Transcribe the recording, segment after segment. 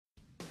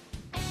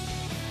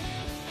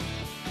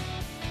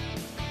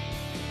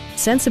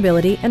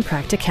Sensibility and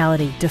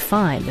practicality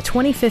define the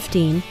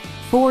 2015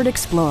 Ford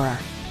Explorer.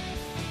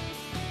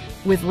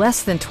 With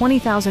less than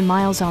 20,000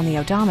 miles on the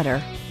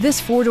odometer, this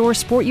four-door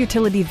sport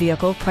utility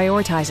vehicle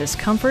prioritizes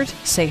comfort,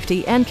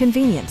 safety, and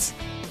convenience.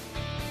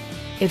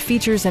 It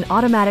features an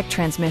automatic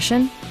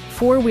transmission,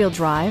 four-wheel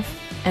drive,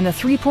 and a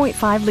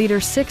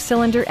 3.5-liter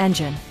six-cylinder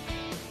engine.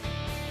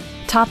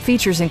 Top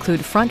features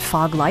include front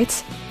fog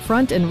lights,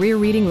 front and rear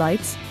reading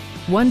lights,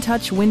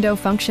 one-touch window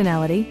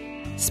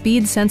functionality,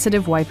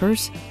 speed-sensitive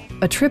wipers,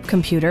 a trip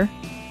computer,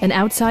 an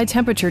outside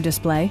temperature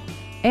display,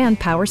 and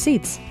power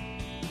seats.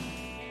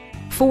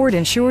 Ford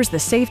ensures the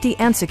safety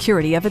and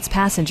security of its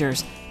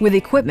passengers with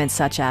equipment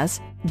such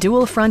as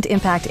dual front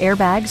impact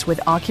airbags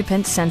with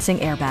occupant sensing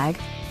airbag,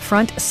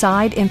 front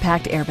side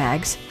impact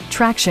airbags,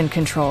 traction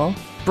control,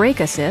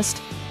 brake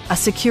assist, a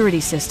security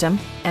system,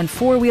 and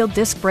four-wheel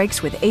disc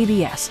brakes with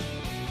ABS.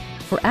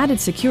 For added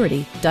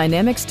security,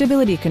 dynamic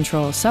stability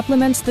control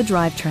supplements the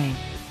drivetrain.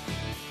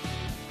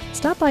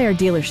 Stop by our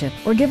dealership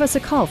or give us a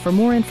call for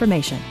more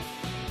information.